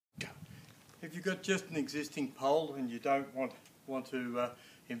If you've got just an existing pole and you don't want to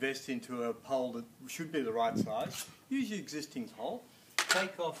invest into a pole that should be the right size, use your existing pole,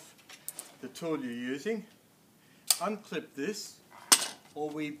 take off the tool you're using, unclip this, or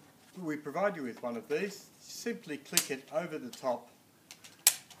we provide you with one of these. Simply click it over the top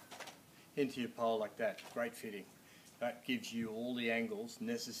into your pole like that. Great fitting. That gives you all the angles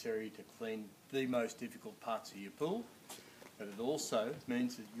necessary to clean the most difficult parts of your pool, but it also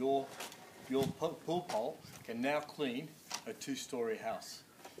means that your pool pole can now clean a 2-story house.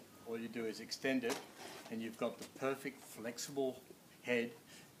 All you do is extend it and you've got the perfect flexible head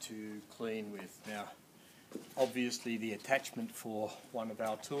to clean with. Now obviously the attachment for one of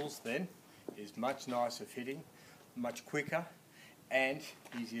our tools then is much nicer fitting, much quicker and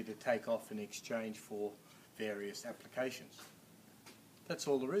easier to take off and exchange for various applications. That's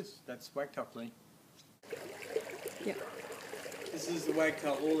all there is. That's Wagtail Clean. Yeah. This is the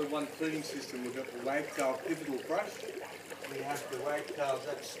Wagtail all-in-one cleaning system. We've got the Wagtail pivotal brush. We have the Wagtail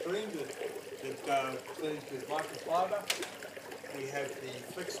Zap Stream that cleans with microfiber. We have the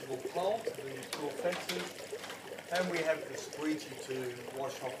flexible pole to do your pool fences. And we have the squeegee to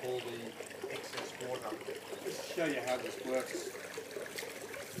wash off all the excess water. Just to show you how this works.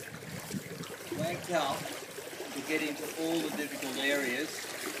 Wagtail to get into all the difficult areas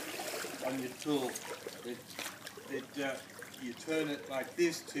on your tool. You turn it like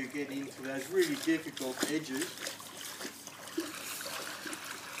this to get into those really difficult edges.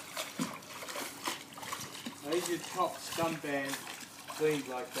 There's your top scum band cleaned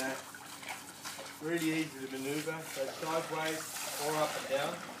like that. Really easy to manoeuvre, so sideways or up and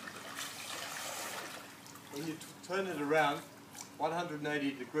down. When you turn it around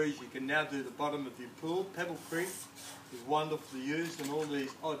 180 degrees, you can now do the bottom of your pool. Pebble Creek is wonderful to use in all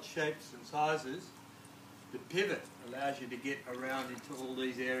these odd shapes and sizes. The pivot allows you to get around into all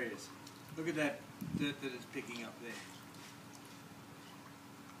these areas. Look at that dirt that it's picking up there.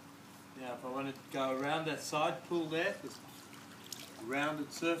 Now if I want to go around that side pool there, this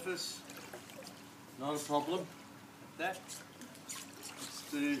rounded surface, not a problem. Like that. Let's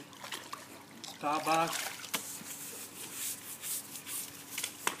do star bath.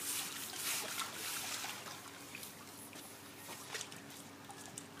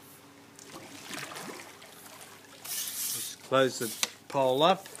 Close the pole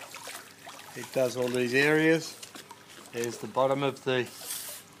up. It does all these areas. There's the bottom of the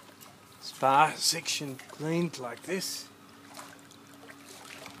spa section cleaned like this.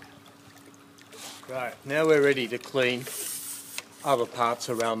 Right, now we're ready to clean other parts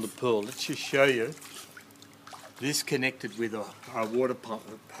around the pool. Let's just show you this connected with our water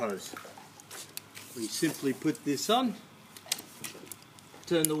hose. We simply put this on,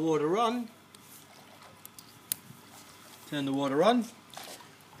 turn the water on, and that's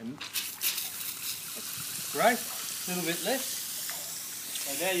great, a little bit less.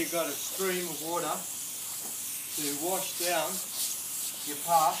 And now you've got a stream of water to wash down your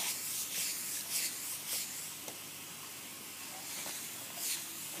part.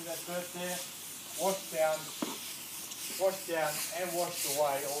 See that dirt there? Wash down and wash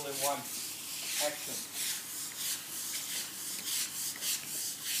away all in one action.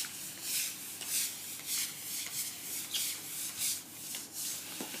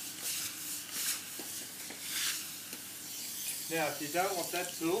 Now if you don't want that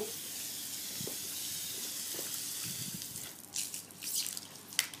tool,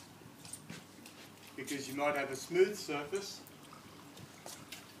 because you might have a smooth surface,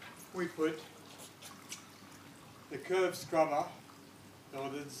 we put the curved scrubber or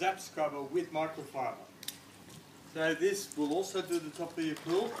the Zap scrubber with microfiber. So this will also do the top of your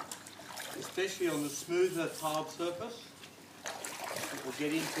pool, especially on the smoother tiled surface. It will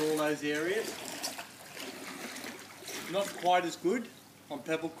get into all those areas. Not quite as good on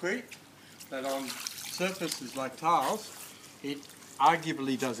Pebble Creek, but on surfaces like tiles, it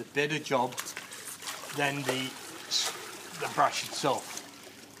arguably does a better job than the brush itself.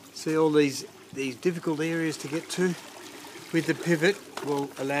 See all these difficult areas to get to? With the pivot will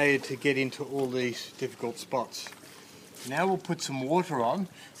allow you to get into all these difficult spots. Now we'll put some water on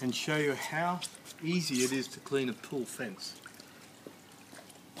and show you how easy it is to clean a pool fence.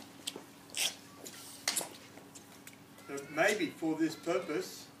 So maybe for this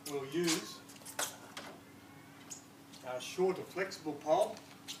purpose we'll use our shorter flexible pole.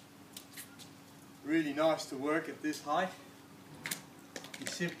 Really nice to work at this height. You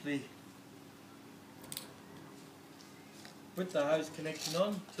simply put the hose connection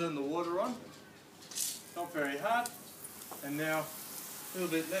on, turn the water on, not very hard, and now a little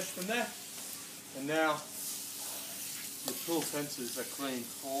bit less than that, and now your pool fences are clean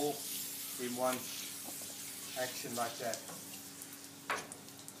all in one action like that.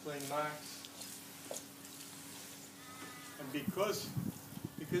 Clean marks. And because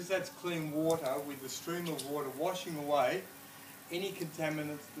that's clean water, with the stream of water washing away any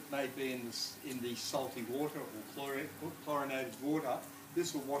contaminants that may be in the salty water or chlorinated water,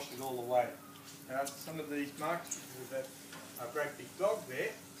 this will wash it all away. Now some of these marks, there's a great big dog there,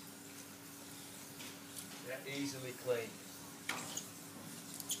 they're easily cleaned.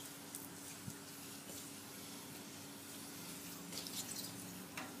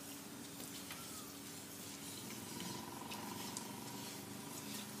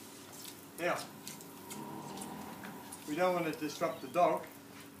 Now, we don't want to disrupt the dog,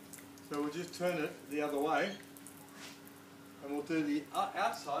 so we'll just turn it the other way, and we'll do the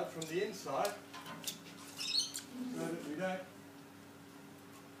outside from the inside, so that we don't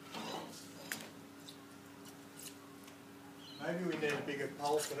maybe we need a bigger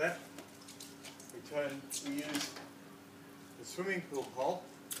pole for that. We use the swimming pool pole,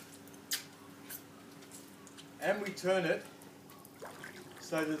 and we turn it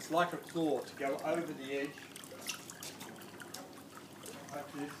so that it's like a claw to go over the edge,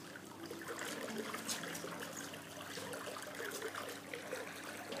 like this.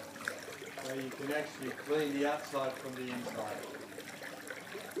 So you can actually clean the outside from the inside.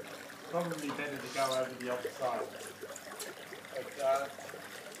 Probably better to go over the other side. But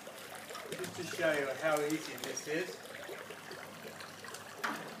just to show you how easy this is,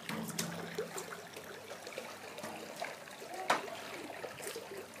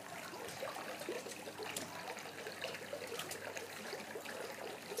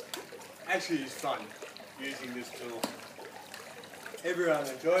 actually it's fun using this tool. Everyone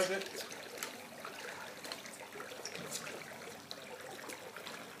enjoys it.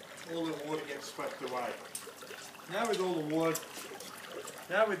 All the water gets swept away. Now with all the water,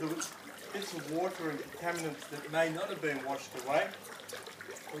 now with the bits of water and contaminants that may not have been washed away,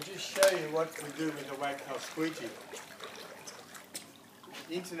 we'll just show you what we do with the Wagtail squeegee.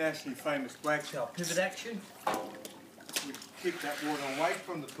 Internationally famous Wagtail pivot action. We keep that water away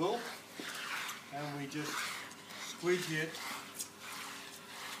from the pool, and we just squeegee it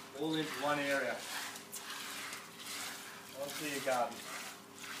all into one area, onto your garden.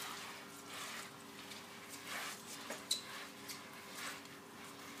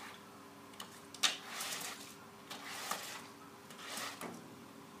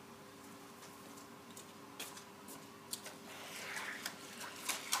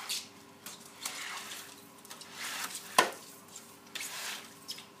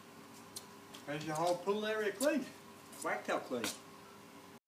 There's your whole pool area clean, Wagtail clean.